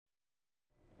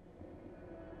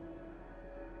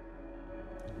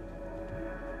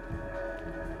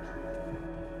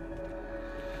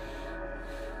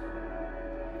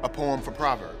a poem for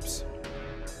Proverbs.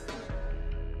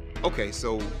 Okay,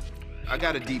 so I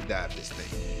gotta deep dive this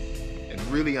thing and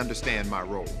really understand my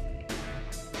role.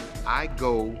 I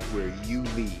go where you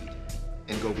lead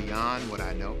and go beyond what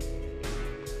I know.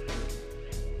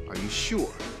 Are you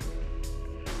sure?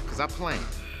 Because I plan.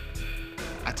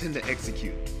 I tend to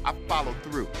execute. I follow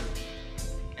through.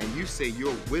 And you say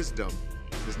your wisdom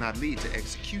does not lead to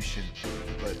execution,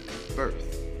 but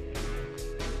birth.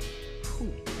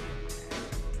 Whew.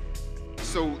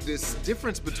 So this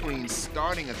difference between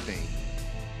starting a thing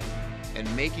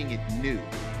and making it new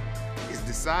is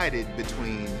decided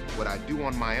between what I do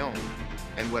on my own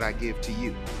and what I give to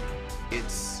you.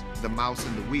 It's the mouse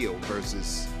in the wheel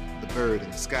versus the bird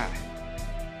in the sky.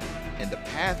 And the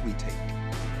path we take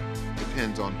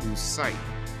depends on whose sight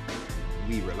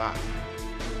we rely.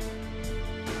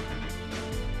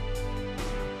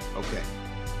 Okay.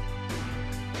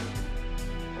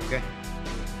 Okay.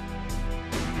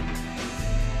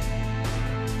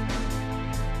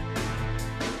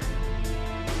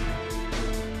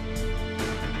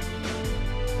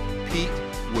 Pete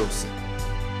Wilson.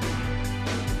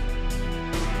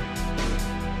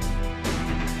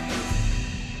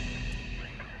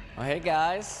 Well, hey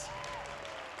guys,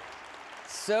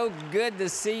 so good to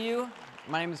see you.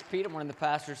 My name is Pete. I'm one of the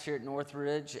pastors here at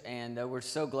Northridge, and we're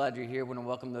so glad you're here. We want to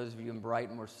welcome those of you in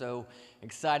Brighton. We're so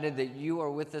excited that you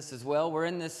are with us as well. We're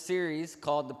in this series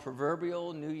called the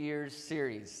Proverbial New Year's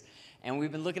Series, and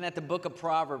we've been looking at the book of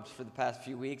Proverbs for the past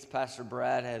few weeks. Pastor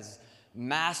Brad has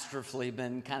masterfully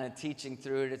been kind of teaching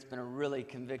through it. It's been a really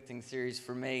convicting series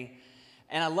for me,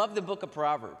 and I love the book of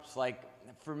Proverbs. Like,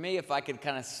 for me, if I could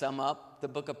kind of sum up the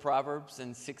book of Proverbs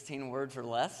in 16 words or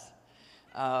less,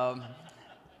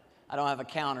 I don't have a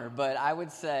counter, but I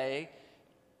would say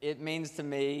it means to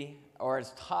me, or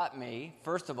it's taught me,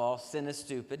 first of all, sin is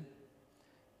stupid.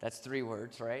 That's 3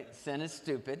 words, right? Sin is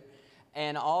stupid.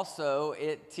 And also,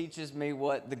 it teaches me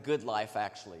what the good life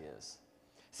actually is.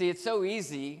 See, it's so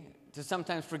easy to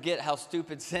sometimes forget how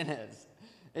stupid sin is.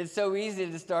 It's so easy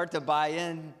to start to buy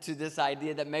into this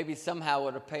idea that maybe somehow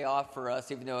it'll pay off for us,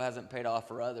 even though it hasn't paid off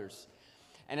for others.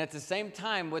 And at the same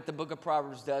time, what the book of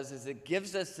Proverbs does is it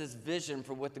gives us this vision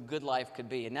for what the good life could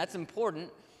be. And that's important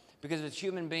because as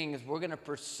human beings, we're going to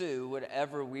pursue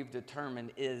whatever we've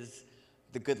determined is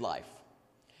the good life.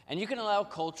 And you can allow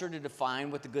culture to define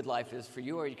what the good life is for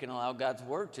you, or you can allow God's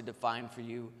word to define for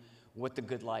you what the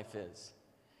good life is.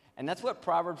 And that's what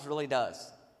Proverbs really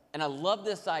does. And I love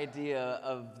this idea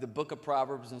of the book of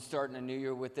Proverbs and starting a new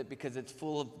year with it because it's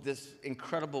full of this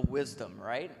incredible wisdom,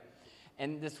 right?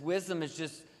 And this wisdom is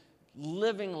just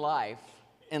living life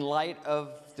in light of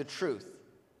the truth.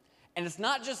 And it's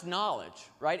not just knowledge,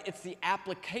 right? It's the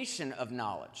application of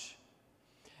knowledge.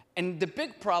 And the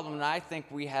big problem that I think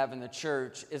we have in the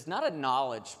church is not a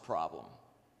knowledge problem.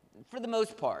 For the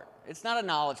most part, it's not a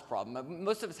knowledge problem.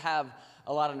 Most of us have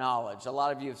a lot of knowledge. A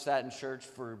lot of you have sat in church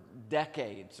for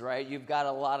decades, right? You've got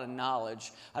a lot of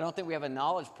knowledge. I don't think we have a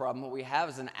knowledge problem. What we have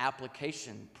is an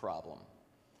application problem.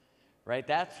 Right?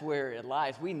 That's where it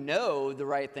lies. We know the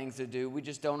right things to do. We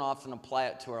just don't often apply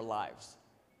it to our lives.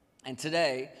 And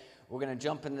today, we're going to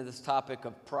jump into this topic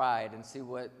of pride and see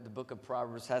what the book of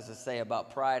Proverbs has to say about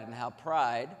pride and how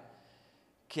pride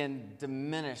can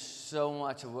diminish so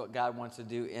much of what God wants to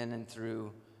do in and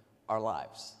through our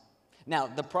lives. Now,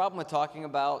 the problem with talking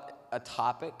about a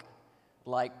topic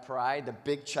like pride, the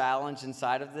big challenge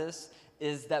inside of this,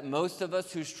 is that most of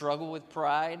us who struggle with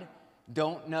pride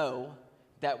don't know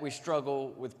that we struggle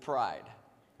with pride,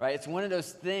 right? It's one of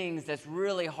those things that's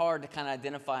really hard to kind of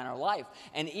identify in our life.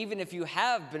 And even if you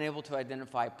have been able to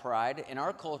identify pride, in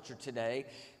our culture today,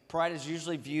 pride is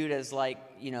usually viewed as like,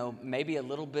 maybe a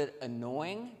little bit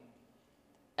annoying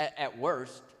at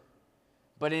worst.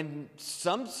 But in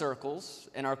some circles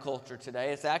in our culture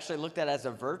today, it's actually looked at as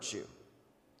a virtue,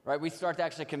 right? We start to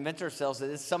actually convince ourselves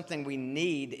that it's something we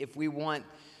need if we want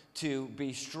to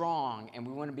be strong, and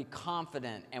we want to be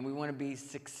confident, and we want to be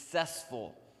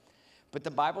successful. But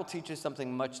the Bible teaches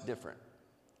something much different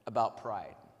about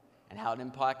pride and how it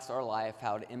impacts our life,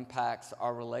 how it impacts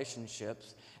our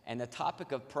relationships. And the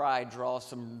topic of pride draws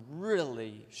some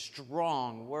really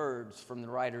strong words from the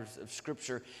writers of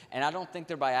Scripture, and I don't think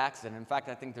they're by accident. In fact,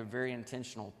 I think they're very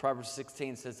intentional. Proverbs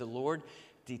 16 says, "The Lord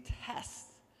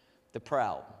detests the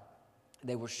proud.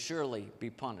 They will surely be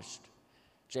punished."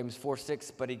 James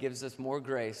 4:6, "But he gives us more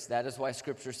grace." That is why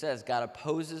Scripture says God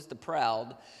opposes the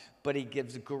proud, but he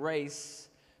gives grace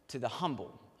to the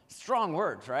humble. Strong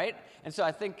words, right? And so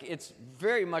I think it's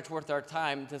very much worth our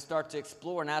time to start to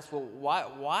explore and ask, well,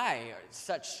 why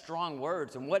such strong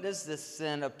words? And what is this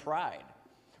sin of pride?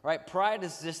 Right? Pride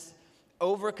is just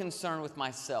over concern with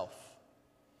myself.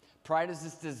 Pride is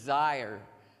this desire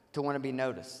to want to be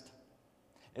noticed.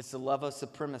 It's the love of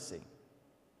supremacy.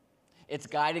 It's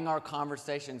guiding our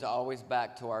conversations always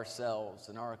back to ourselves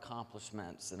and our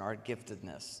accomplishments and our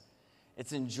giftedness.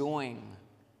 It's enjoying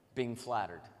being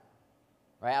flattered,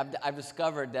 right? I've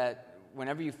discovered that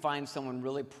whenever you find someone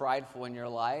really prideful in your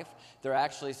life, they're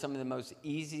actually some of the most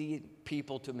easy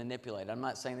people to manipulate. I'm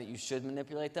not saying that you should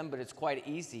manipulate them, but it's quite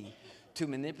easy to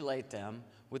manipulate them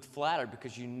with flatter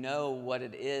because you know what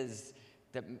it is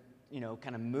that,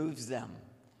 kind of moves them.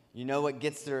 You know what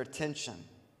gets their attention.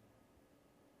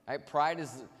 Right? Pride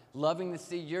is loving to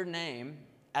see your name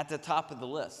at the top of the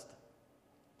list.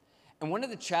 And one of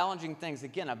the challenging things,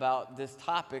 again, about this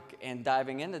topic and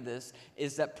diving into this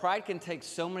is that pride can take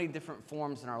so many different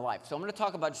forms in our life. So I'm going to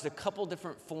talk about just a couple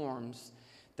different forms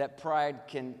that pride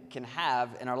can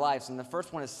have in our lives. And the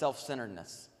first one is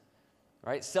self-centeredness,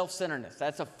 right? Self-centeredness,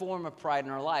 that's a form of pride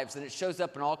in our lives, and it shows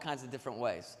up in all kinds of different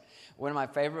ways. One of my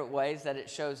favorite ways that it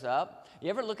shows up, you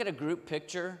ever look at a group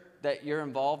picture that you're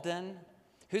involved in?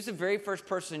 Who's the very first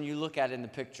person you look at in the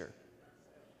picture?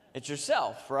 It's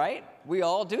yourself, right? We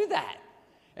all do that.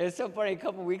 And it's so funny, a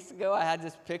couple weeks ago, I had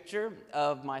this picture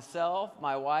of myself,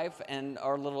 my wife, and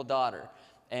our little daughter.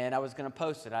 And I was going to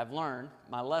post it. I've learned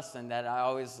my lesson that I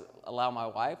always allow my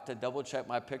wife to double check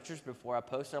my pictures before I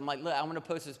post it. I'm like, look, I'm going to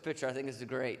post this picture. I think this is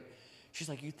great. She's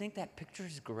like, you think that picture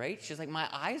is great? She's like, my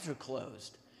eyes are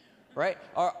closed, right?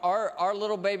 Our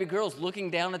little baby girl's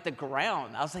looking down at the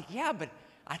ground. I was like, yeah, but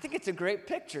I think it's a great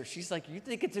picture. She's like, you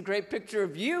think it's a great picture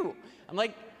of you? I'm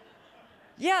like,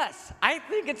 yes, I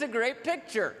think it's a great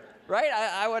picture,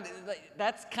 right?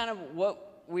 That's kind of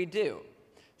what we do.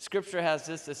 Scripture has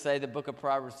this to say, the book of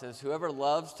Proverbs says, whoever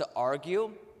loves to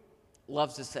argue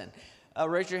loves to sin.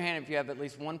 Raise your hand if you have at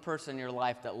least one person in your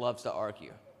life that loves to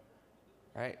argue,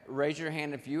 right? Raise your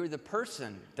hand if you are the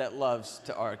person that loves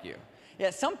to argue. Yeah,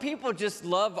 some people just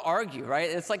love argue, right?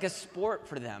 It's like a sport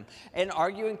for them. And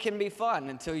arguing can be fun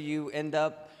until you end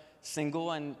up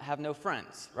single and have no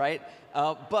friends, right?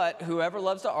 But whoever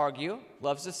loves to argue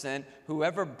loves to sin.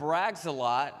 Whoever brags a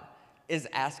lot is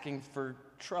asking for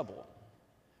trouble.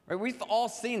 Right? We've all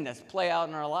seen this play out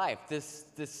in our life. This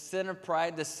sin of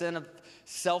pride, this sin of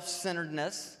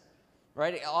self-centeredness,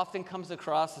 right? It often comes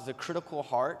across as a critical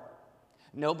heart.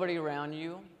 Nobody around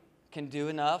you can do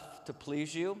enough to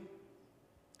please you.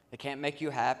 They can't make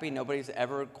you happy. Nobody's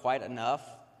ever quite enough.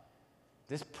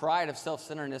 This pride of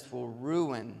self-centeredness will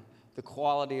ruin the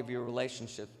quality of your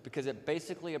relationship because it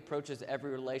basically approaches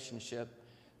every relationship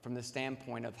from the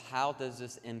standpoint of how does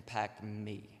this impact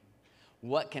me?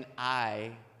 What can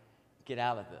I get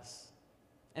out of this?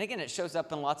 And again, it shows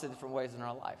up in lots of different ways in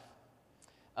our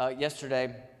life.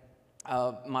 Yesterday,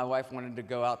 my wife wanted to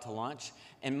go out to lunch,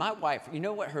 and my wife, you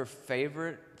know what her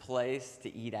favorite place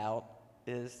to eat out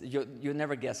is? You'll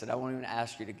never guess it. I won't even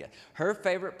ask you to guess. Her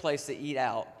favorite place to eat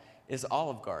out is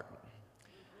Olive Garden.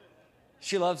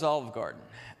 She loves Olive Garden.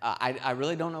 I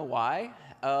really don't know why.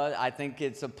 I think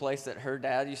it's a place that her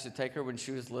dad used to take her when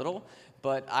she was little,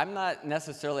 but I'm not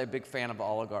necessarily a big fan of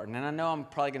Olive Garden. And I know I'm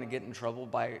probably going to get in trouble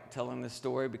by telling this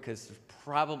story because there's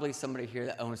probably somebody here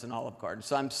that owns an Olive Garden.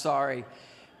 So I'm sorry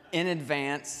in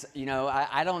advance.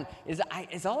 I don't,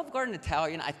 is Olive Garden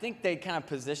Italian? I think they kind of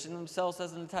position themselves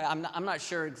as an Italian. I'm not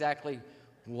sure exactly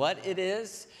what it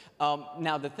is.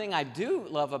 Now, the thing I do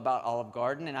love about Olive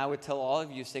Garden, and I would tell all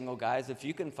of you single guys, if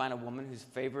you can find a woman whose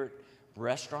favorite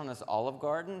restaurant is Olive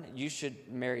Garden, you should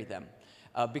marry them.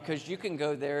 Because you can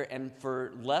go there and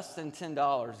for less than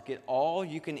 $10 get all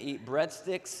you can eat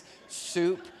breadsticks,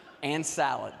 soup, and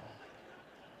salad.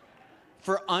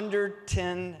 For under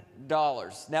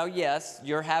 $10. Now, yes,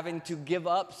 you're having to give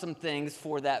up some things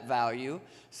for that value,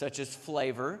 such as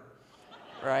flavor,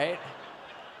 right?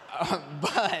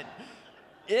 But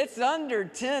it's under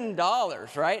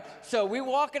 $10, right? So we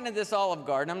walk into this Olive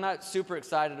Garden. I'm not super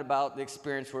excited about the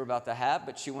experience we're about to have,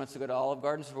 but she wants to go to Olive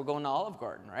Garden, so we're going to Olive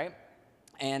Garden, right?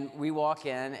 And we walk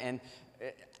in, and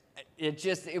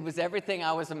it was everything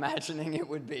I was imagining it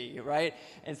would be, right?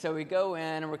 And so we go in,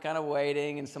 and we're kind of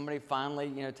waiting, and somebody finally,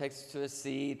 takes us to a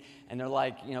seat, and they're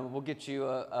like, we'll get you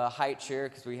a high chair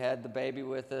because we had the baby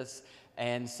with us.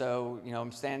 And so,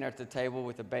 I'm standing there at the table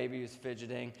with the baby who's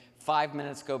fidgeting. 5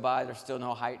 minutes go by, there's still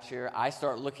no high chair. I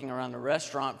start looking around the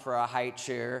restaurant for a high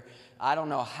chair. I don't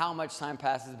know how much time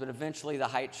passes, but eventually the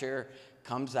high chair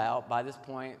comes out. By this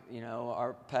point,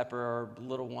 our Pepper, our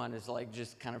little one, is like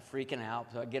just kind of freaking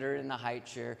out. So I get her in the high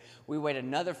chair. We wait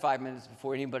another 5 minutes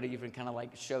before anybody even kind of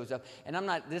like shows up. And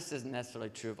this isn't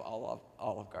necessarily true of all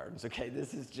Olive Gardens, okay?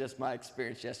 This is just my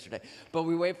experience yesterday. But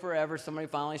we wait forever. Somebody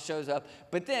finally shows up.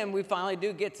 But then we finally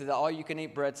do get to the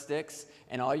all-you-can-eat breadsticks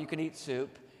and all-you-can-eat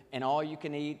soup. and all you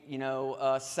can eat,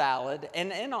 salad.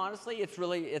 And honestly,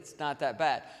 it's not that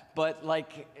bad. But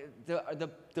like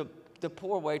the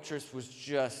poor waitress was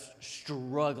just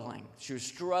struggling. She was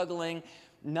struggling.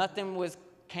 Nothing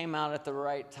came out at the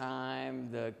right time.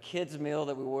 The kids' meal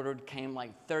that we ordered came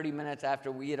like 30 minutes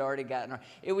after we had already gotten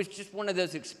it was just one of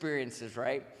those experiences,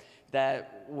 right,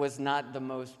 that was not the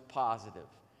most positive.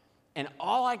 And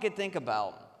all I could think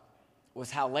about was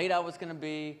how late I was going to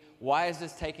be. Why is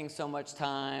this taking so much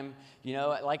time?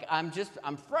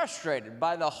 I'm frustrated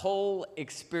by the whole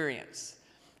experience.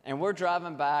 And we're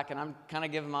driving back, and I'm kind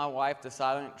of giving my wife the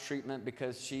silent treatment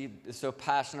because she is so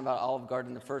passionate about Olive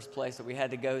Garden in the first place that we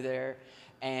had to go there.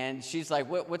 And she's like,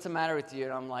 what's the matter with you?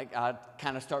 And I'm like, I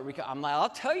kind of start, I'm like, I'll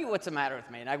tell you what's the matter with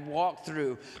me. And I walk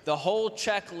through the whole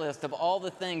checklist of all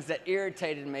the things that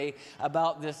irritated me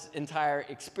about this entire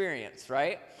experience,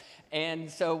 right? And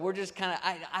so we're just kind of,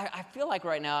 I feel like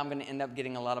right now I'm going to end up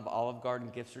getting a lot of Olive Garden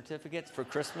gift certificates for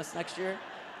Christmas next year.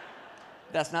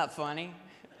 That's not funny.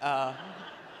 And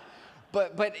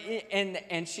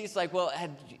she's like, well,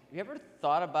 had you ever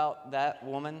thought about that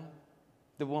woman,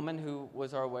 the woman who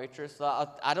was our waitress?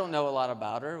 I don't know a lot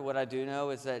about her. What I do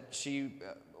know is that she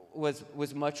was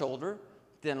much older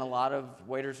than a lot of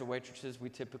waiters or waitresses we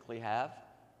typically have.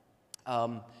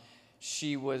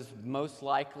 She was most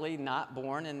likely not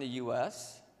born in the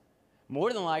U.S.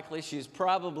 More than likely, she's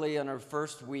probably in her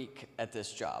first week at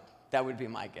this job. That would be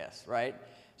my guess, right?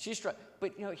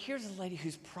 But here's a lady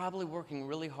who's probably working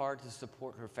really hard to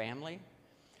support her family.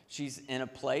 She's in a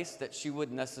place that she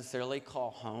wouldn't necessarily call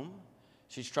home.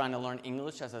 She's trying to learn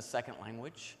English as a second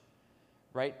language,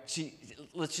 right?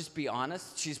 Let's just be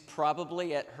honest. She's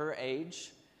probably at her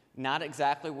age, not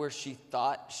exactly where she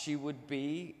thought she would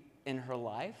be in her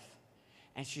life.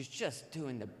 And she's just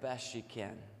doing the best she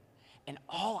can. And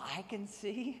all I can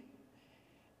see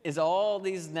is all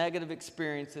these negative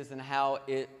experiences and how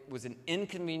it was an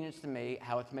inconvenience to me,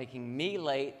 how it's making me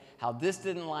late, how this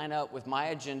didn't line up with my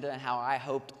agenda, and how I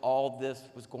hoped all this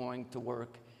was going to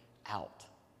work out.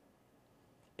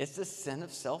 It's the sin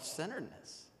of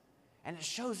self-centeredness. And it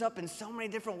shows up in so many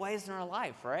different ways in our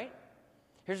life, right?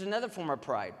 Here's another form of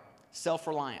pride,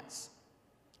 self-reliance.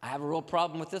 I have a real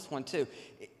problem with this one too.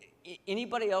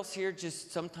 Anybody else here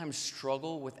just sometimes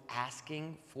struggle with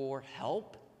asking for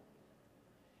help?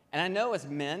 And I know as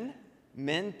men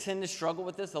tend to struggle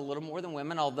with this a little more than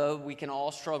women, although we can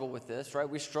all struggle with this, right?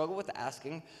 We struggle with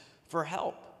asking for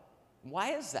help.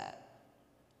 Why is that?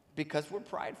 Because we're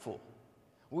prideful.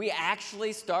 We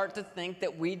actually start to think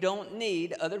that we don't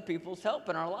need other people's help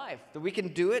in our life, that we can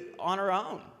do it on our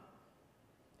own.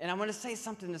 And I'm going to say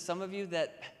something to some of you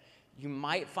that you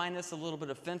might find this a little bit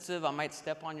offensive. I might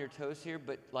step on your toes here,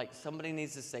 but like somebody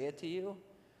needs to say it to you.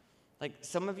 Like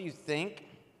some of you think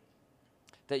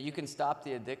that you can stop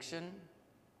the addiction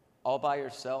all by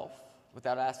yourself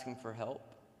without asking for help,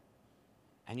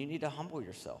 and you need to humble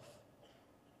yourself.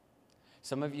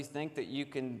 Some of you think that you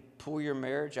can pull your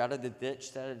marriage out of the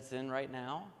ditch that it's in right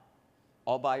now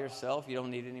all by yourself. You don't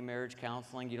need any marriage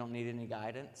counseling. You don't need any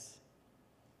guidance,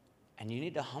 and you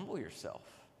need to humble yourself.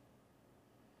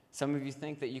 Some of you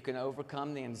think that you can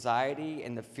overcome the anxiety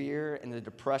and the fear and the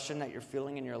depression that you're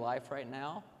feeling in your life right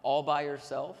now all by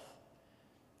yourself,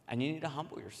 and you need to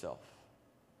humble yourself.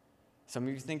 Some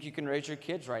of you think you can raise your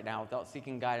kids right now without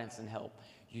seeking guidance and help.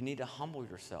 You need to humble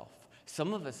yourself.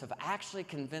 Some of us have actually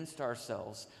convinced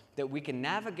ourselves that we can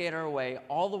navigate our way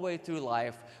all the way through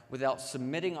life without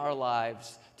submitting our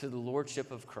lives to the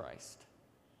lordship of Christ.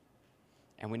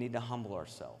 And we need to humble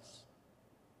ourselves.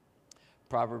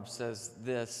 Proverbs says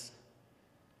this,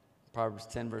 Proverbs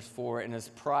 10, verse 4, in his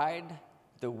pride,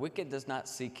 the wicked does not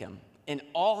seek him. In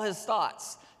all his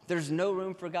thoughts, there's no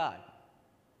room for God.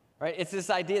 Right? It's this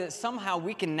idea that somehow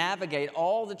we can navigate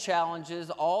all the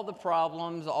challenges, all the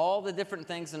problems, all the different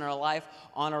things in our life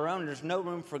on our own. There's no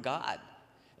room for God.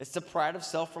 It's the pride of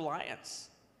self-reliance.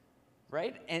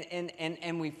 Right?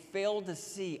 And we fail to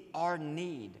see our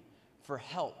need for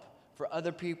help, for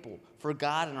other people, for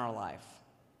God in our life.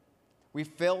 We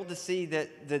fail to see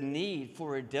that the need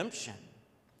for redemption.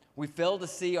 We fail to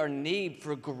see our need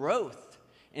for growth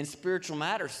in spiritual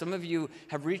matters. Some of you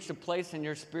have reached a place in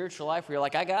your spiritual life where you're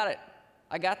like, I got it.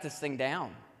 I got this thing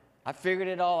down. I figured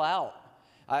it all out.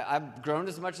 I've grown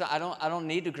as much as I don't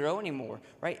need to grow anymore,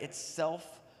 right? It's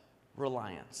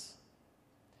self-reliance.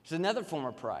 There's another form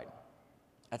of pride.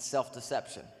 That's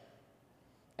self-deception.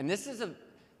 And this is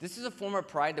a form of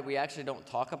pride that we actually don't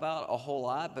talk about a whole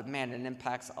lot, but man, it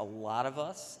impacts a lot of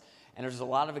us. And there's a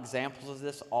lot of examples of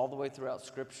this all the way throughout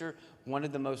Scripture. One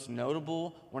of the most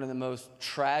notable, one of the most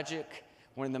tragic,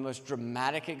 one of the most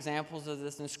dramatic examples of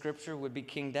this in Scripture would be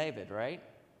King David, right?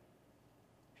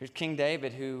 Here's King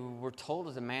David, who we're told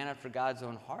is a man after God's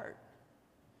own heart.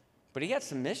 But he had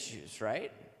some issues,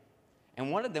 right?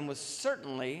 And one of them was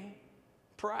certainly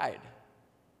pride.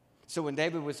 So when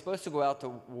David was supposed to go out to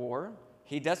war,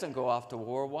 he doesn't go off to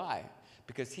war. Why?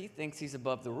 Because he thinks he's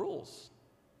above the rules.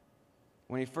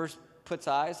 When he first puts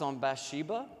eyes on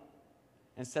Bathsheba,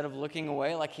 instead of looking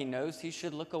away like he knows he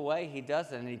should look away, he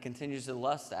doesn't, and he continues to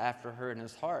lust after her in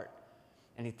his heart.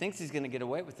 And he thinks he's going to get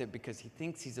away with it because he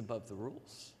thinks he's above the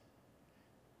rules.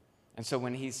 And so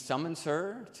when he summons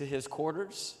her to his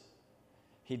quarters,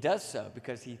 he does so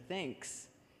because he thinks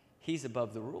he's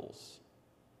above the rules.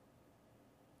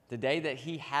 The day that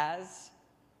he has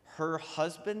her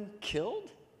husband killed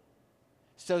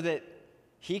so that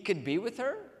he could be with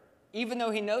her, even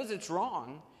though he knows it's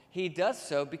wrong, he does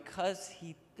so because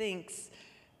he thinks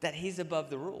that he's above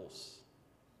the rules.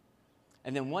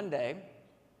 And then one day,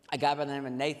 a guy by the name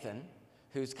of Nathan,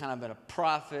 who's kind of a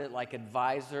prophet, like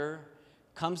advisor,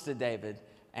 comes to David,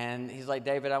 and he's like,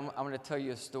 David, I'm going to tell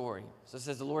you a story. So it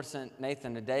says the Lord sent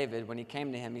Nathan to David. When he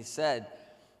came to him, he said,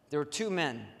 there were two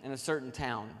men in a certain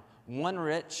town, one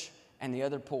rich and the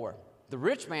other poor. The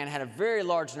rich man had a very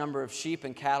large number of sheep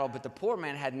and cattle, but the poor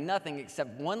man had nothing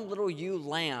except one little ewe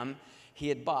lamb he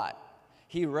had bought.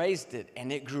 He raised it,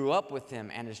 and it grew up with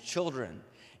him and his children.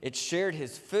 It shared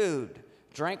his food,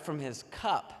 drank from his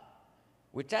cup.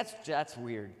 Which that's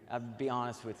weird. I'll be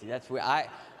honest with you. That's weird.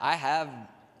 I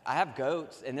have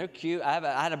goats, and they're cute.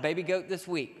 I had a baby goat this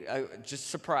week. Just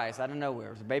surprised out of nowhere.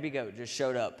 It was a baby goat just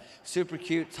showed up. Super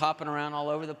cute. It's hopping around all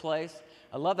over the place.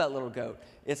 I love that little goat.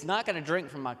 It's not going to drink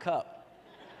from my cup.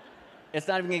 It's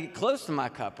not even going to get close to my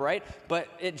cup, right? But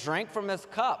it drank from his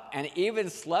cup and even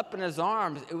slept in his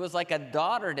arms. It was like a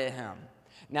daughter to him.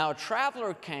 Now a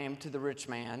traveler came to the rich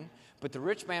man, but the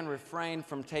rich man refrained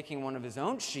from taking one of his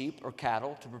own sheep or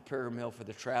cattle to prepare a meal for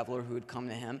the traveler who had come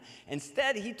to him.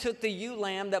 Instead, he took the ewe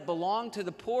lamb that belonged to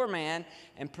the poor man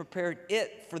and prepared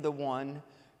it for the one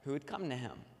who had come to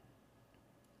him.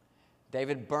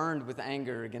 David burned with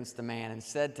anger against the man and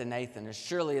said to Nathan, as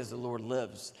surely as the Lord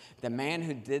lives, the man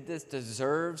who did this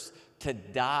deserves to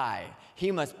die.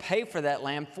 He must pay for that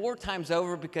lamb 4 times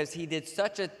over because he did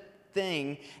such a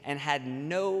thing and had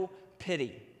no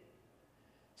pity.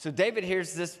 So David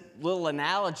hears this little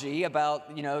analogy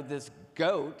about, this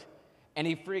goat, and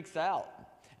he freaks out.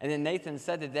 And then Nathan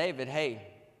said to David, hey,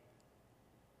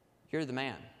 you're the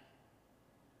man.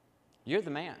 You're the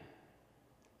man.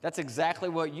 That's exactly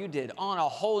what you did on a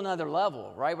whole nother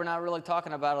level, right? We're not really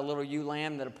talking about a little ewe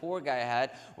lamb that a poor guy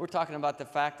had. We're talking about the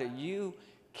fact that you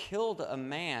killed a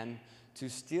man to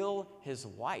steal his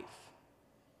wife,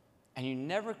 and you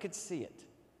never could see it.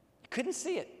 You couldn't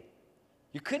see it.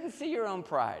 You couldn't see your own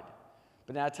pride.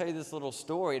 But now I tell you this little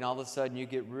story, and all of a sudden you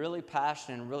get really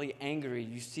passionate and really angry.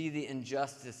 You see the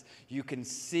injustice. You can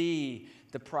see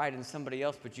the pride in somebody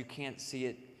else, but you can't see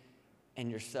it in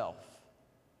yourself.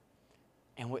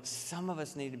 And what some of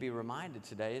us need to be reminded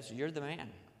today is you're the man,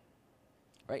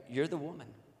 right? You're the woman.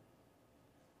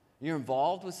 You're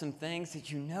involved with some things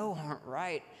that you know aren't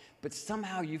right, but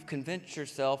somehow you've convinced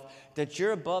yourself that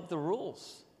you're above the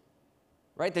rules,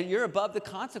 right? That you're above the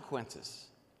consequences.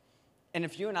 And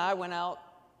if you and I went out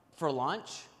for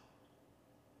lunch,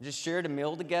 just shared a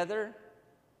meal together,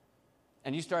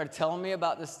 and you started telling me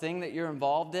about this thing that you're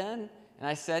involved in, and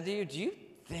I said to you, do you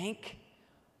think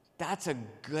that's a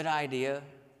good idea?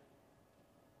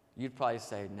 You'd probably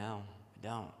say, no, I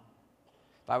don't.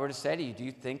 If I were to say to you, do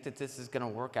you think that this is going to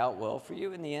work out well for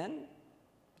you in the end?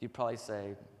 You'd probably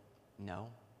say, no.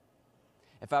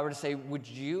 If I were to say, would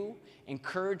you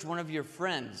encourage one of your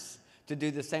friends to do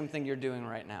the same thing you're doing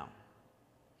right now?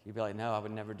 You'd be like, no, I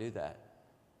would never do that.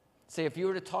 Say, if you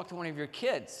were to talk to one of your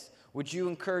kids, would you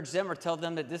encourage them or tell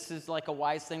them that this is like a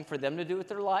wise thing for them to do with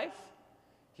their life?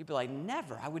 You'd be like,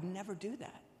 never, I would never do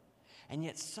that. And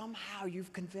yet somehow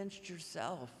you've convinced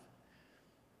yourself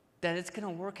that it's going to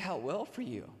work out well for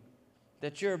you,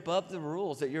 that you're above the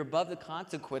rules, that you're above the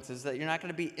consequences, that you're not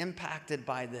going to be impacted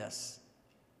by this.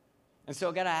 And so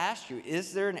I got to ask you,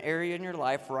 is there an area in your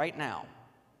life right now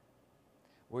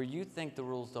where you think the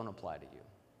rules don't apply to you?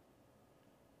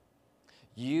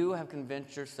 You have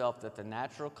convinced yourself that the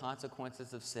natural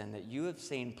consequences of sin that you have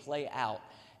seen play out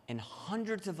in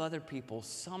hundreds of other people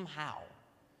somehow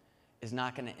is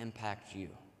not going to impact you,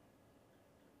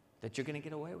 that you're going to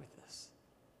get away with this.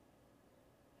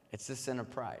 It's the sin of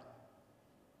pride.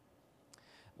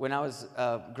 When I was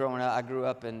growing up, I grew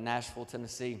up in Nashville,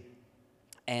 Tennessee,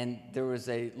 and there was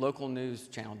a local news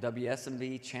channel,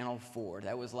 WSMV Channel 4.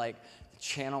 That was like the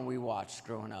channel we watched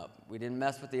growing up. We didn't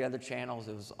mess with the other channels.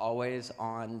 It was always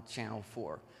on Channel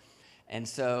 4. And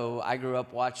so I grew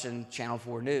up watching Channel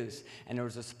 4 News, and there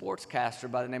was a sportscaster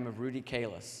by the name of Rudy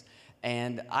Kalis.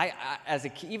 And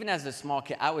even as a small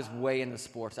kid, I was way into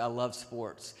sports. I love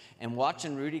sports. And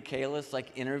watching Rudy Kalis,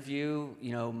 like, interview,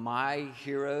 my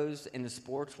heroes in the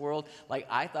sports world, like,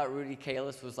 I thought Rudy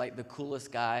Kalis was, like, the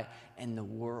coolest guy in the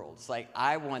world. It's like,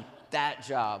 I want that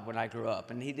job when I grew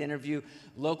up. And he'd interview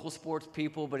local sports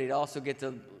people, but he'd also get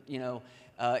to,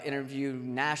 interview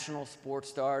national sports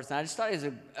stars. And I just thought he was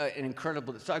an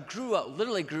incredible, so I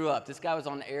literally grew up. This guy was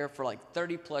on the air for like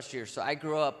 30 plus years. So I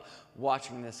grew up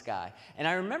watching this guy. And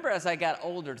I remember as I got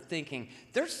older thinking,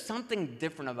 there's something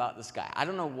different about this guy. I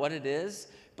don't know what it is,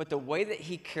 but the way that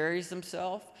he carries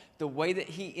himself, the way that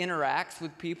he interacts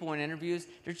with people in interviews,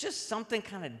 there's just something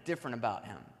kind of different about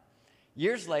him.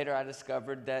 Years later, I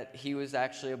discovered that he was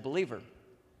actually a believer.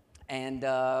 And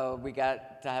we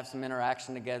got to have some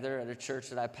interaction together at a church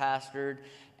that I pastored,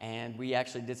 and we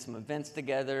actually did some events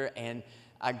together, and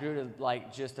I grew to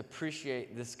just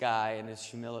appreciate this guy and his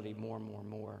humility more and more and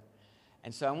more.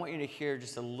 And so I want you to hear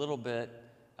just a little bit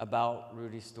about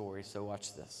Rudy's story, so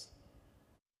watch this.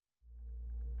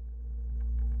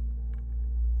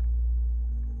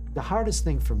 The hardest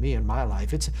thing for me in my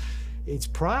life, it's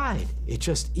pride. It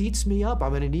just eats me up.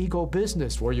 I'm in an ego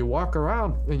business where you walk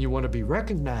around and you want to be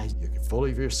recognized. You're full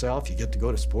of yourself. You get to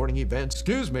go to sporting events.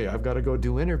 Excuse me, I've got to go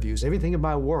do interviews. Everything in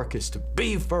my work is to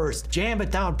be first. Jam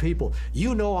it down, people.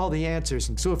 You know all the answers.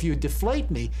 And so if you deflate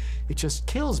me, it just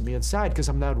kills me inside because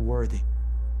I'm not worthy.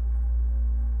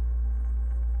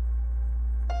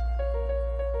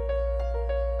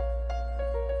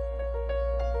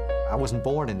 I wasn't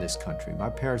born in this country. My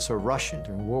parents are Russian.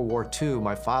 During World War II,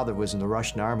 my father was in the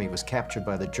Russian army, was captured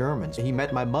by the Germans. He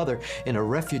met my mother in a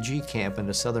refugee camp in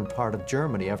the southern part of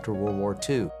Germany after World War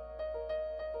II.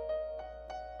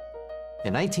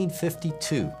 In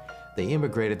 1952, they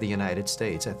immigrated to the United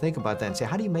States. I think about that and say,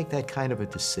 how do you make that kind of a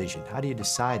decision? How do you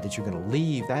decide that you're going to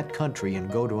leave that country and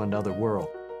go to another world?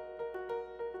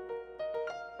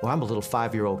 Well, I'm a little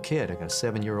 5-year-old kid. I got a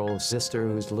 7-year-old sister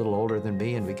who's a little older than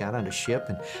me, and we got on a ship,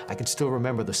 and I can still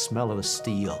remember the smell of the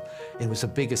steel. It was the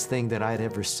biggest thing that I'd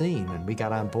ever seen, and we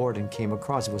got on board and came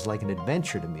across. It was like an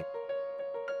adventure to me.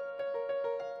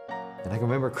 And I can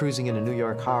remember cruising into New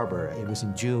York Harbor. It was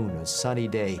in June, a sunny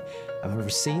day. I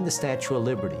remember seeing the Statue of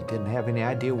Liberty. Didn't have any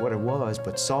idea what it was,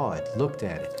 but saw it, looked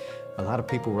at it. A lot of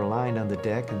people were lying on the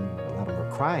deck, and a lot of them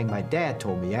were crying. My dad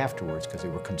told me afterwards, because they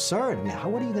were concerned. I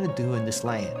mean, what are you going to do in this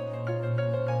land?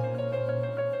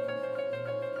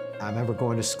 I remember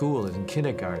going to school in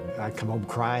kindergarten. I'd come home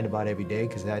crying about every day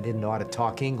because I didn't know how to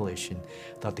talk English, and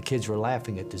thought the kids were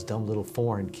laughing at this dumb little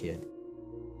foreign kid.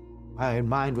 My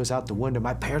mind was out the window.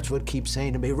 My parents would keep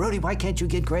saying to me, Rudy, why can't you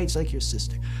get grades like your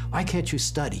sister? Why can't you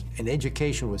study? And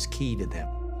education was key to them.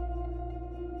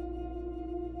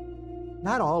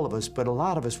 Not all of us, but a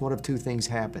lot of us, one of two things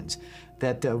happens.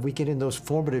 That we get in those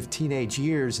formative teenage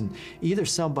years, and either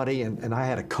somebody, and I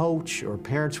had a coach or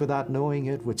parents without knowing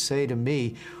it, would say to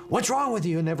me, what's wrong with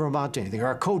you? You never amount to anything. Or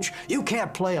a coach, you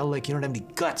can't play a lick. You don't have any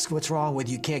guts. What's wrong with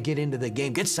you? You can't get into the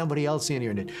game. Get somebody else in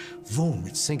here. And it, boom,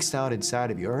 it sinks down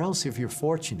inside of you. Or else, if you're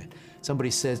fortunate, somebody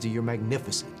says to you, you're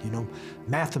magnificent,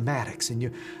 mathematics, and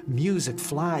your music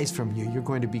flies from you. You're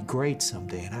going to be great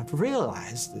someday. And I've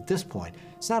realized at this point,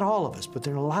 it's not all of us, but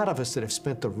there are a lot of us that have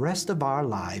spent the rest of our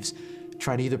lives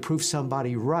trying to either prove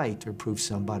somebody right or prove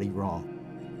somebody wrong.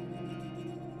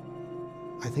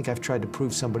 I think I've tried to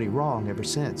prove somebody wrong ever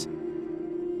since.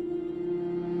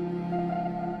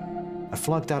 I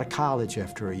flunked out of college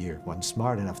after a year. Wasn't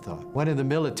smart enough, thought. Went in the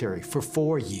military for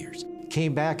 4 years.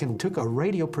 Came back and took a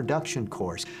radio production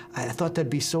course. I thought that'd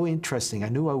be so interesting. I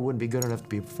knew I wouldn't be good enough to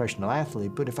be a professional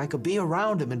athlete, but if I could be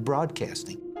around him in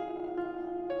broadcasting.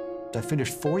 I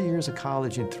finished 4 years of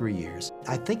college in 3 years.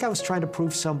 I think I was trying to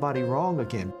prove somebody wrong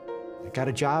again. I got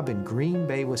a job in Green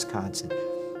Bay, Wisconsin.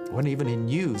 I wasn't even in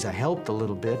news. I helped a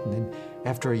little bit, and then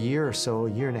after a year or so,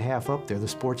 a year and a half up there, the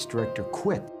sports director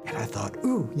quit. And I thought,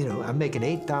 ooh, I'm making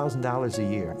 $8,000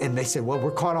 a year. And they said, well,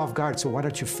 we're caught off guard, so why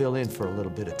don't you fill in for a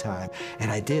little bit of time?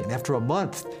 And I did. And after a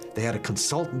month, they had a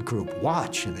consultant group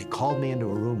watch, and they called me into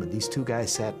a room, and these two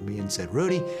guys sat with me and said,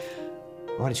 Rudy,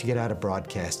 why don't you get out of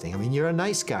broadcasting? I mean, you're a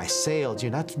nice guy, sales,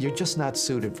 you're just not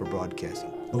suited for broadcasting.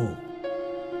 Boom.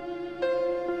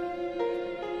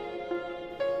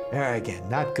 There again,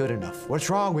 not good enough. What's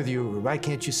wrong with you? Why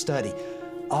can't you study?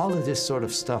 All of this sort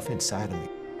of stuff inside of me.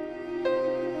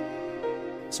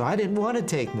 So I didn't want to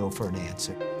take no for an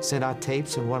answer. Sent out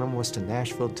tapes, and one of them was to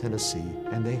Nashville, Tennessee,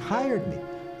 and they hired me.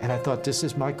 And I thought, this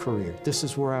is my career. This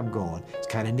is where I'm going. It's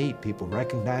kind of neat. People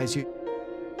recognize you.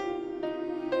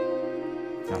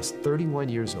 I was 31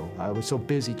 years old. I was so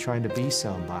busy trying to be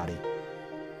somebody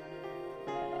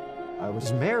I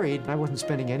was married, and I wasn't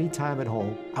spending any time at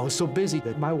home. I was so busy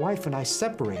that my wife and I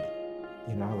separated.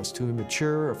 You know, I was too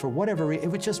immature, or for whatever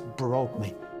reason, it just broke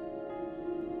me.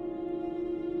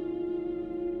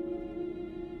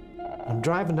 I'm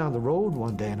driving down the road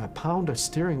one day, and I pound the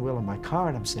steering wheel of my car,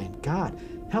 and I'm saying, God,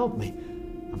 help me.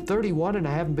 I'm 31, and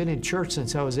I haven't been in church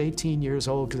since I was 18 years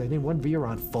old because I didn't want to be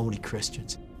around phony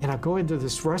Christians. And I go into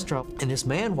this restaurant, and this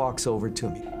man walks over to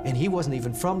me. And he wasn't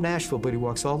even from Nashville, but he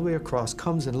walks all the way across,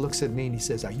 comes and looks at me, and he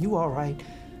says, are you all right?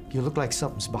 You look like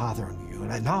something's bothering you.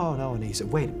 And I, no. And he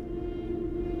said, wait.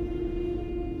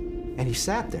 And he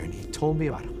sat there, and he told me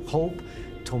about hope,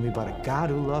 told me about a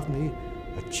God who loved me,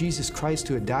 a Jesus Christ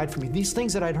who had died for me. These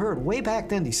things that I'd heard way back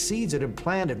then, these seeds that had been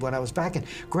planted when I was back in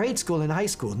grade school and high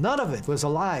school, none of it was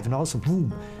alive. And all of a sudden,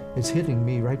 boom, it's hitting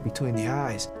me right between the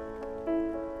eyes.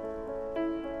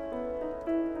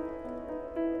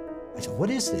 I said, what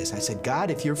is this? I said, God,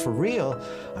 if you're for real,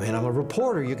 I mean, I'm a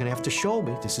reporter, you're gonna have to show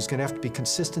me. This is gonna have to be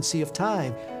consistency of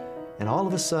time. And all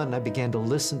of a sudden, I began to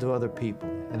listen to other people,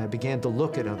 and I began to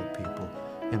look at other people,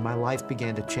 and my life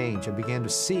began to change. I began to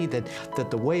see that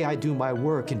the way I do my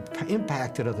work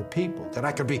impacted other people, that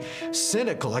I could be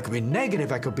cynical, I could be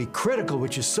negative, I could be critical,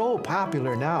 which is so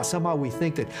popular now. Somehow we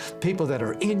think that people that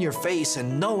are in your face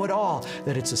and know it all,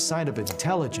 that it's a sign of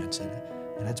intelligence, and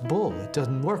that's bull. It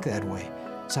doesn't work that way.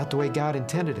 It's not the way God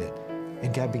intended it.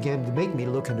 And God began to make me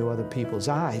look into other people's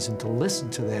eyes and to listen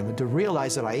to them and to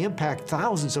realize that I impact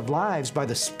thousands of lives by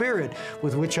the spirit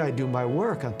with which I do my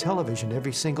work on television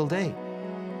every single day.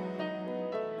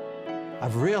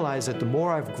 I've realized that the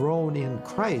more I've grown in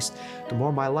Christ, the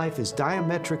more my life is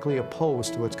diametrically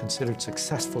opposed to what's considered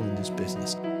successful in this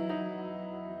business.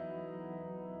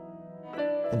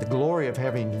 And the glory of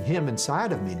having Him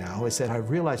inside of me now is that I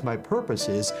realize my purpose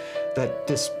is that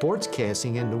this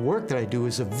sportscasting and the work that I do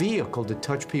is a vehicle to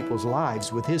touch people's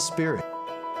lives with His Spirit.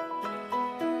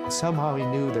 And somehow He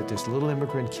knew that this little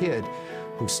immigrant kid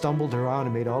who stumbled around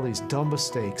and made all these dumb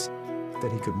mistakes,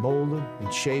 that He could mold him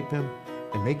and shape him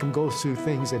and make him go through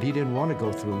things that he didn't want to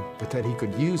go through, but that He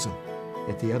could use them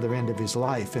at the other end of his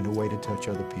life in a way to touch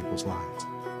other people's lives.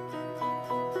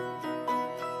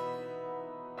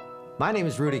 My name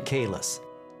is Rudy Kalis,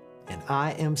 and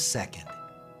I am second.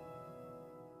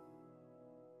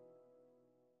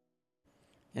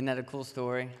 Isn't that a cool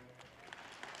story?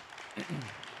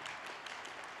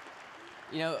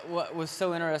 You know, what was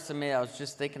so interesting to me, I was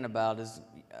just thinking about is,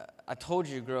 I told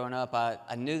you growing up,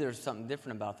 I knew there was something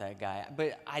different about that guy,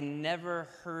 but I never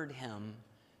heard him,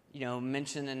 you know,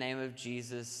 mention the name of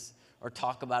Jesus or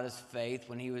talk about his faith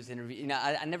when he was interviewed. You know,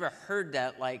 I never heard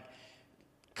that, like,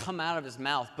 come out of his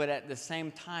mouth, but at the same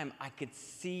time, I could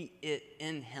see it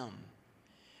in him.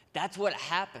 That's what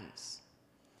happens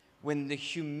when the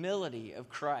humility of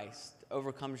Christ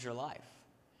overcomes your life.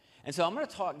 And so I'm going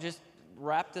to just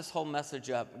wrap this whole message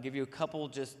up and give you a couple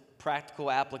just practical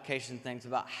application things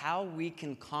about how we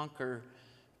can conquer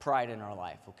pride in our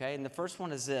life, okay? And the first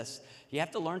one is this. You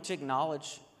have to learn to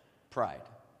acknowledge pride.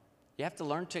 You have to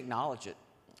learn to acknowledge it.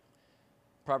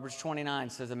 Proverbs 29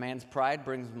 says, a man's pride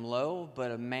brings him low, but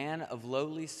a man of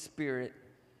lowly spirit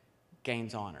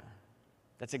gains honor.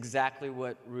 That's exactly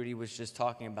what Rudy was just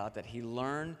talking about, that he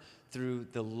learned through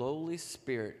the lowly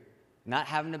spirit, not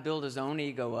having to build his own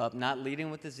ego up, not leading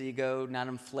with his ego, not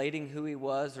inflating who he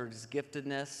was or his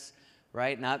giftedness,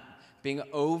 right? Not being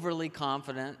overly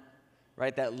confident,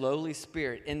 right? That lowly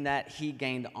spirit, in that he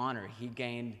gained honor, he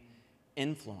gained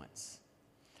influence.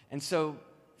 And so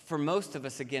for most of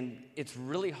us, again, it's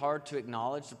really hard to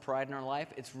acknowledge the pride in our life.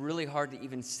 It's really hard to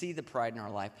even see the pride in our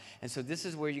life. And so this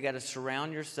is where you got to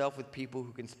surround yourself with people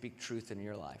who can speak truth in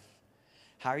your life.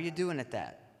 How are you doing at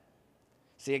that?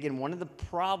 See, again, one of the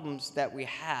problems that we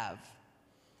have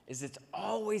is it's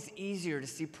always easier to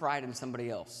see pride in somebody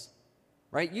else,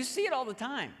 right? You see it all the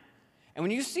time. And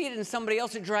when you see it in somebody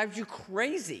else, it drives you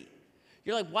crazy.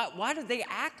 You're like, why do they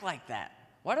act like that?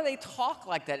 Why do they talk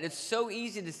like that? It's so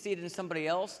easy to see it in somebody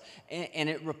else, and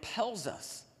it repels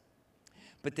us.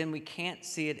 But then we can't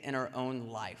see it in our own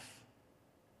life.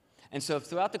 And so if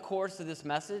throughout the course of this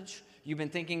message, you've been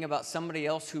thinking about somebody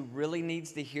else who really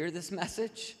needs to hear this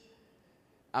message,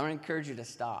 I'm going to encourage you to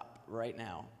stop right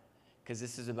now, because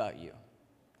this is about you.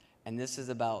 And this is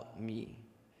about me.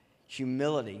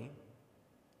 Humility,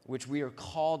 which we are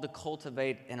called to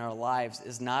cultivate in our lives,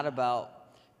 is not about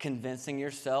convincing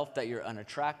yourself that you're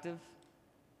unattractive.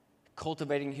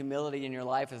 Cultivating humility in your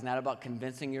life is not about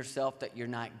convincing yourself that you're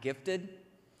not gifted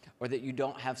or that you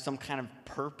don't have some kind of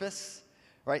purpose,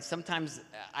 right? Sometimes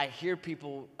I hear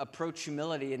people approach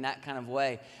humility in that kind of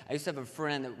way. I used to have a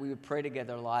friend that we would pray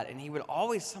together a lot, and he would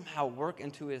always somehow work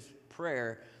into his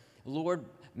prayer, Lord,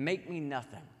 make me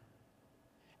nothing.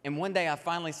 And one day I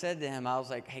finally said to him, I was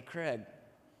like, hey, Craig,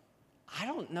 I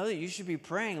don't know that you should be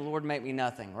praying, Lord, make me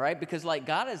nothing, right? Because like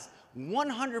God is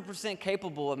 100%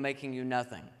 capable of making you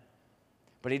nothing.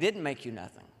 But he didn't make you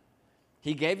nothing.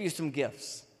 He gave you some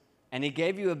gifts, and he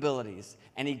gave you abilities,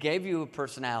 and he gave you a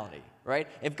personality, right?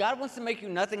 If God wants to make you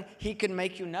nothing, he can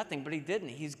make you nothing, but he didn't.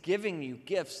 He's giving you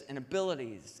gifts and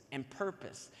abilities and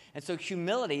purpose. And so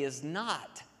humility is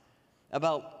not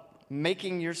about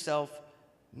making yourself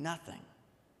nothing,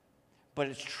 but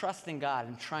it's trusting God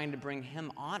and trying to bring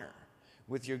him honor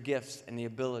with your gifts and the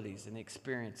abilities and the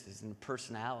experiences and the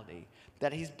personality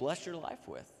that he's blessed your life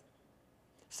with.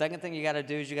 Second thing you got to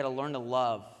do is you got to learn to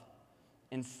love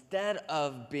instead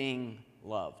of being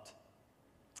loved.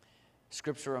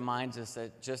 Scripture reminds us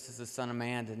that just as the Son of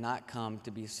Man did not come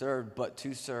to be served, but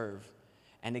to serve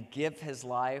and to give his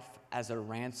life as a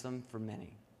ransom for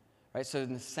many. Right? So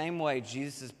in the same way,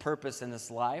 Jesus' purpose in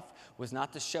this life was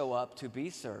not to show up to be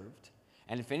served.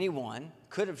 And if anyone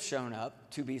could have shown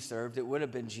up to be served, it would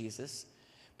have been Jesus.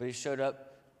 But he showed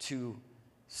up to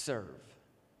serve.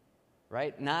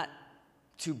 Right? Not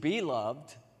to be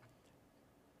loved,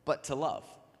 but to love.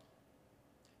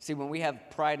 See, when we have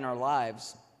pride in our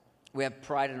lives, we have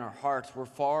pride in our hearts, we're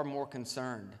far more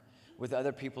concerned with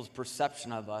other people's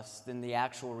perception of us than the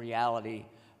actual reality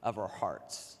of our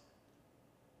hearts.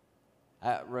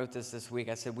 I wrote this week.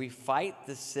 I said, we fight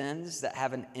the sins that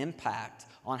have an impact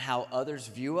on how others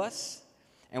view us,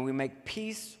 and we make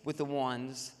peace with the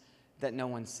ones that no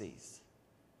one sees.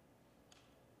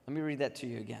 Let me read that to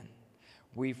you again.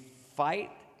 We fight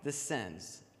the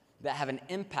sins that have an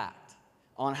impact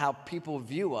on how people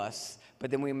view us,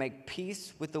 but then we make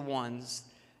peace with the ones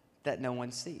that no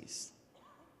one sees.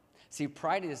 See,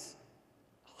 pride is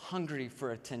hungry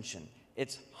for attention.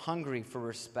 It's hungry for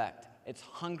respect. It's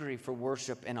hungry for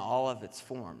worship in all of its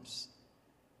forms.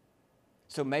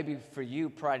 So maybe for you,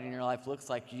 pride in your life looks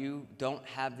like you don't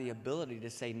have the ability to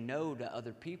say no to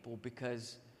other people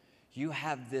because you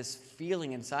have this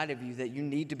feeling inside of you that you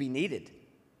need to be needed.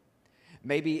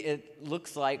 Maybe it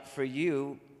looks like for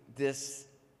you this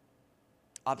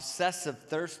obsessive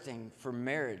thirsting for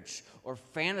marriage or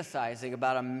fantasizing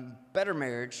about a better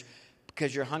marriage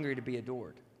because you're hungry to be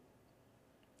adored.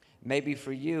 Maybe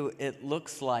for you, it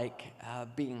looks like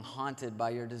being haunted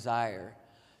by your desire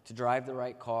to drive the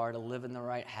right car, to live in the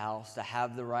right house, to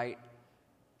have the right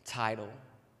title,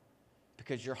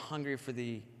 because you're hungry for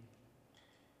the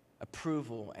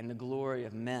approval and the glory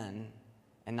of men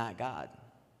and not God.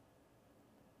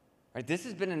 Right, this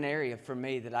has been an area for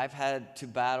me that I've had to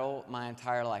battle my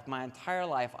entire life. My entire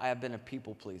life, I have been a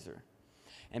people pleaser.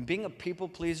 And being a people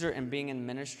pleaser and being in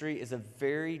ministry is a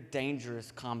very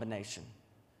dangerous combination.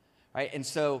 Right? And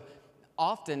so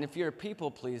often, if you're a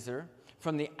people pleaser,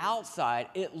 from the outside,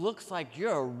 it looks like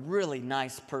you're a really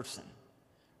nice person.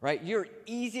 Right? You're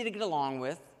easy to get along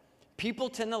with. People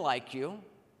tend to like you.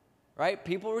 Right?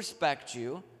 People respect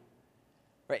you.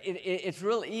 Right? It's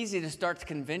real easy to start to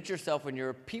convince yourself when you're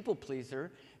a people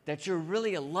pleaser that you're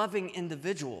really a loving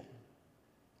individual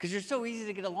because you're so easy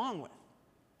to get along with.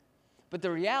 But the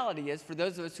reality is, for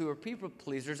those of us who are people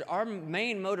pleasers, our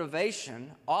main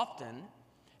motivation often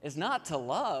is not to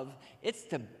love, it's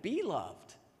to be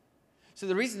loved. So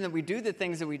the reason that we do the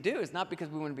things that we do is not because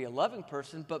we want to be a loving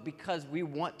person, but because we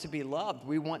want to be loved.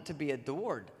 We want to be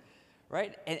adored,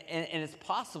 right? And it's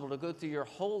possible to go through your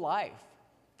whole life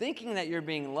thinking that you're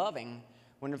being loving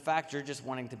when in fact you're just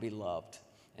wanting to be loved.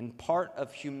 And part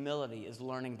of humility is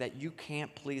learning that you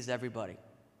can't please everybody.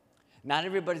 Not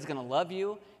everybody's going to love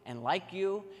you and like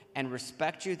you and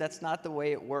respect you. That's not the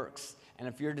way it works. And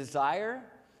if your desire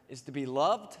is to be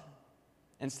loved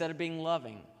instead of being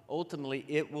loving, ultimately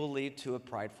it will lead to a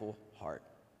prideful heart.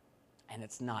 And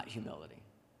it's not humility.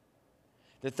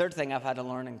 The third thing I've had to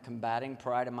learn in combating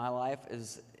pride in my life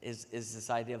is this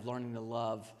idea of learning to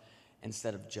love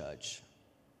instead of judge.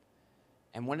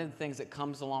 And one of the things that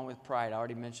comes along with pride, I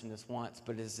already mentioned this once,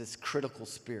 but is this critical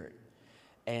spirit.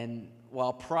 And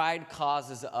while pride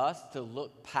causes us to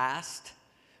look past,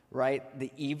 right,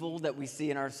 the evil that we see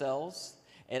in ourselves,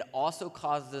 it also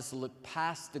causes us to look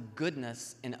past the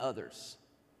goodness in others.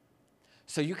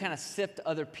 So you kind of sift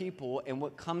other people, and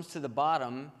what comes to the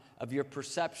bottom of your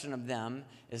perception of them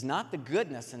is not the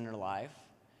goodness in their life,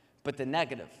 but the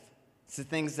negative. It's the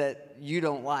things that you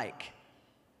don't like,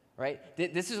 right?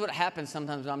 This is what happens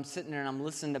sometimes when I'm sitting there and I'm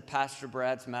listening to Pastor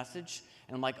Brad's message,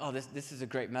 and I'm like, oh, this is a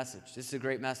great message. This is a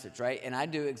great message, right? And I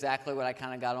do exactly what I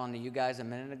kind of got on to you guys a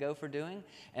minute ago for doing,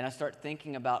 and I start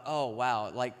thinking about, oh,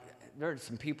 wow, like there are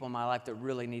some people in my life that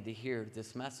really need to hear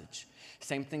this message.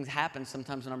 Same things happen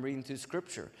sometimes when I'm reading through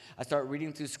Scripture. I start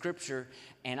reading through Scripture,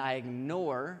 and I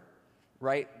ignore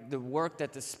right? The work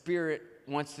that the Spirit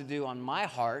wants to do on my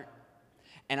heart,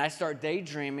 and I start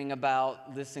daydreaming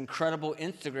about this incredible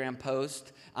Instagram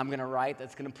post I'm going to write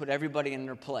that's going to put everybody in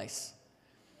their place.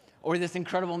 Or this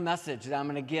incredible message that I'm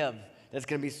going to give that's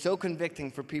going to be so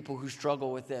convicting for people who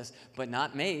struggle with this, but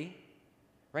not me,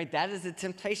 right? That is a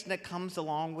temptation that comes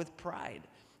along with pride.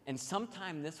 And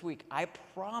sometime this week, I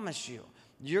promise you,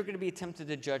 you're going to be tempted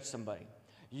to judge somebody.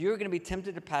 You're going to be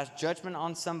tempted to pass judgment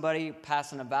on somebody,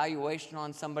 pass an evaluation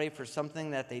on somebody for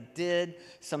something that they did,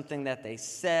 something that they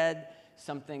said,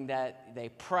 something that they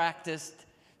practiced,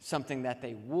 something that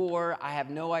they wore. I have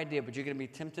no idea, but you're going to be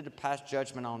tempted to pass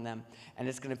judgment on them. And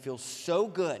it's going to feel so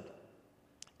good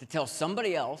to tell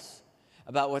somebody else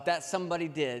about what that somebody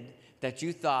did that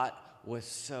you thought was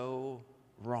so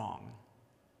wrong.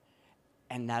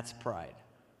 And that's pride.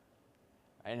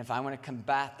 And if I want to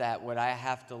combat that, what I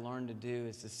have to learn to do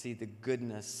is to see the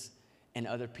goodness in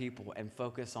other people and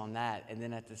focus on that. And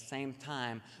then at the same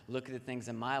time, look at the things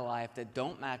in my life that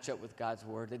don't match up with God's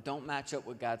word, that don't match up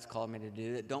with what God's called me to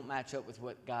do, that don't match up with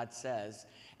what God says,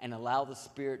 and allow the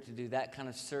Spirit to do that kind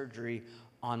of surgery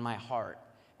on my heart.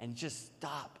 And just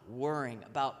stop worrying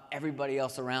about everybody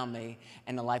else around me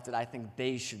and the life that I think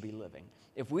they should be living.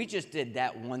 If we just did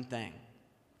that one thing,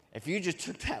 if you just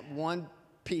took that one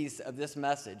piece of this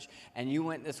message and you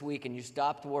went this week and you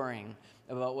stopped worrying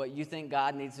about what you think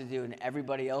God needs to do in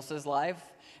everybody else's life,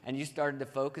 and you started to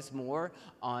focus more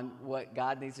on what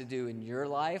God needs to do in your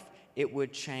life, it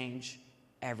would change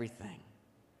everything.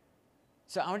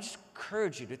 So I would just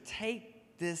encourage you to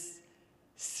take this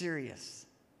serious,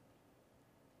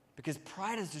 because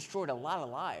pride has destroyed a lot of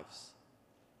lives.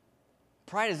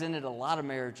 Pride has ended a lot of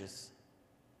marriages.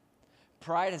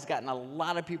 Pride has gotten a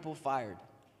lot of people fired.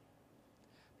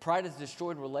 Pride has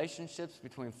destroyed relationships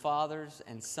between fathers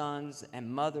and sons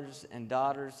and mothers and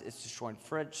daughters. It's destroyed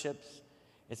friendships.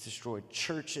 It's destroyed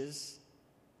churches.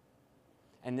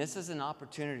 And this is an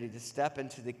opportunity to step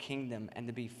into the kingdom and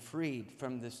to be freed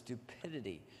from the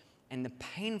stupidity and the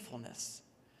painfulness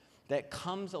that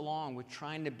comes along with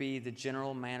trying to be the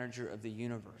general manager of the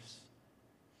universe.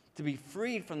 To be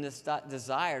freed from this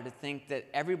desire to think that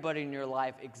everybody in your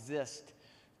life exists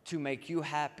to make you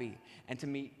happy and to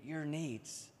meet your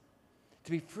needs.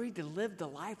 To be free to live the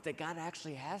life that God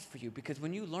actually has for you. Because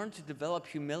when you learn to develop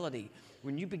humility,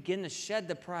 when you begin to shed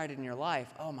the pride in your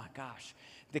life, oh my gosh,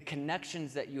 the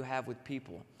connections that you have with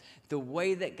people, the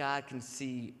way that God can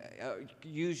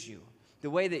use you, the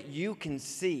way that you can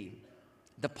see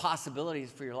the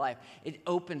possibilities for your life, it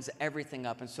opens everything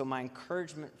up. And so my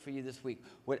encouragement for you this week,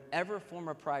 whatever form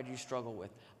of pride you struggle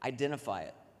with, identify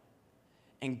it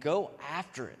and go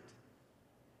after it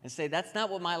and say, that's not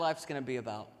what my life's going to be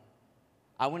about.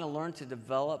 I want to learn to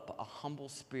develop a humble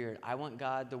spirit. I want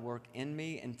God to work in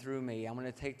me and through me. I want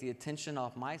to take the attention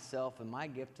off myself and my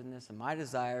giftedness and my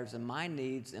desires and my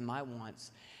needs and my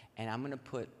wants, and I'm going to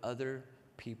put other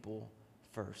people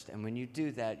first. And when you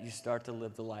do that, you start to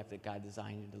live the life that God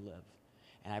designed you to live.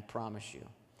 And I promise you,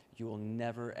 you will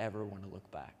never, ever want to look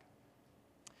back.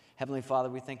 Heavenly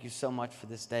Father, we thank you so much for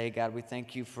this day. God, we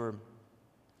thank you for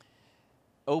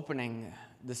opening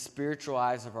the spiritual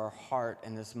eyes of our heart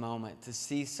in this moment to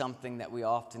see something that we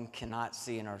often cannot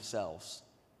see in ourselves,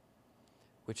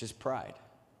 which is pride.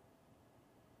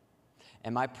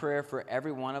 And my prayer for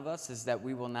every one of us is that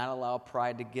we will not allow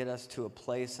pride to get us to a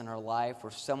place in our life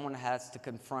where someone has to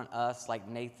confront us like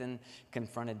Nathan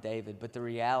confronted David. But the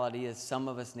reality is some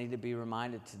of us need to be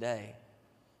reminded today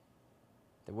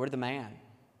that we're the man,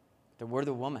 that we're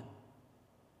the woman,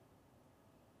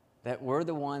 that we're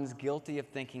the ones guilty of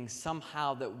thinking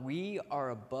somehow that we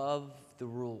are above the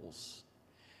rules.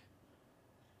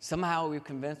 Somehow we've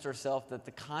convinced ourselves that the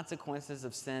consequences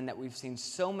of sin that we've seen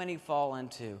so many fall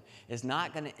into is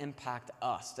not going to impact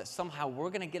us, that somehow we're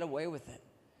going to get away with it.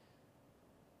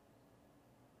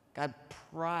 God,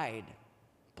 pride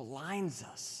blinds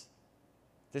us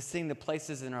to seeing the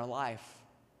places in our life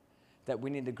that we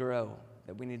need to grow,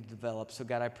 that we need to develop. So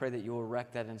God, I pray that you will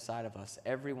wreck that inside of us,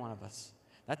 every one of us.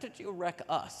 Not that you'll wreck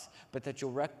us, but that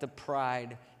you'll wreck the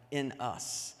pride in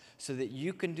us so that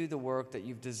you can do the work that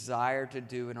you've desired to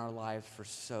do in our lives for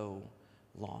so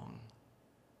long.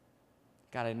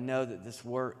 God, I know that this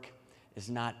work is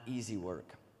not easy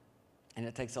work, and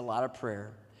it takes a lot of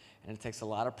prayer, and it takes a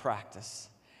lot of practice,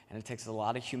 and it takes a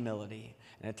lot of humility,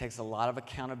 and it takes a lot of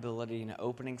accountability and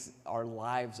opening our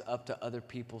lives up to other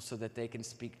people so that they can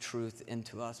speak truth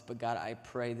into us. But God, I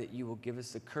pray that you will give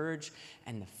us the courage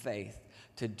and the faith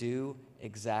to do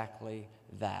exactly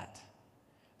that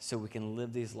so we can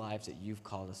live these lives that you've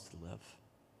called us to live.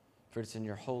 For it's in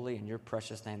your holy and your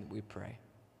precious name that we pray.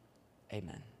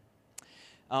 Amen.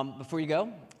 Before you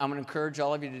go, I'm going to encourage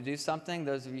all of you to do something.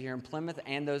 Those of you here in Plymouth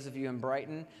and those of you in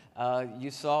Brighton, you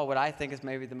saw what I think is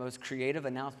maybe the most creative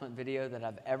announcement video that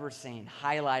I've ever seen,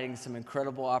 highlighting some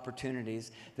incredible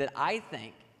opportunities that I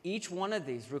think each one of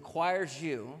these requires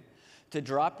you to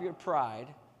drop your pride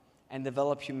and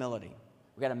develop humility.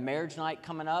 We've got a marriage night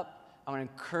coming up. I want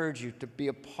to encourage you to be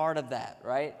a part of that,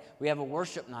 right? We have a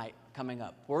worship night coming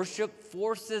up. Worship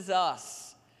forces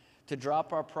us to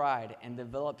drop our pride and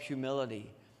develop humility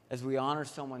as we honor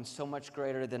someone so much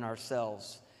greater than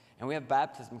ourselves. And we have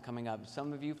baptism coming up.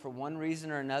 Some of you, for one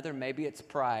reason or another, maybe it's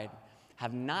pride,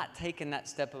 have not taken that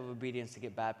step of obedience to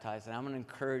get baptized. And I'm going to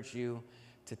encourage you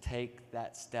to take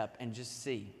that step and just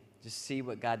see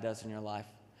what God does in your life.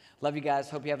 Love you guys.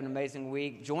 Hope you have an amazing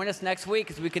week. Join us next week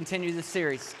as we continue this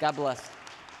series. God bless.